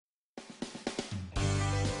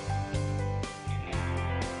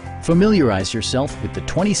Familiarize yourself with the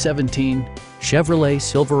 2017 Chevrolet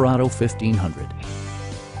Silverado 1500.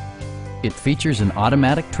 It features an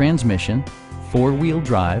automatic transmission, four-wheel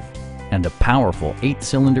drive, and a powerful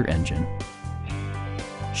 8-cylinder engine.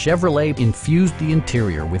 Chevrolet infused the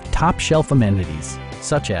interior with top-shelf amenities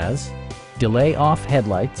such as delay-off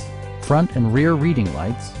headlights, front and rear reading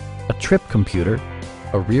lights, a trip computer,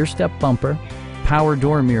 a rear step bumper, power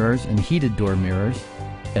door mirrors and heated door mirrors,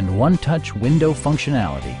 and one-touch window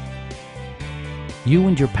functionality. You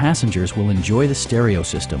and your passengers will enjoy the stereo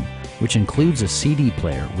system, which includes a CD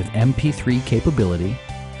player with MP3 capability,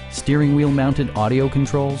 steering wheel mounted audio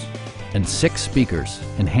controls, and 6 speakers,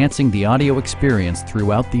 enhancing the audio experience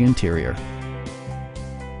throughout the interior.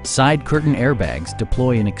 Side curtain airbags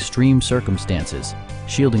deploy in extreme circumstances,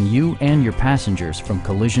 shielding you and your passengers from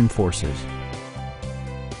collision forces.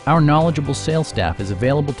 Our knowledgeable sales staff is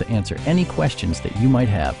available to answer any questions that you might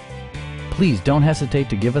have. Please don't hesitate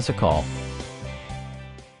to give us a call.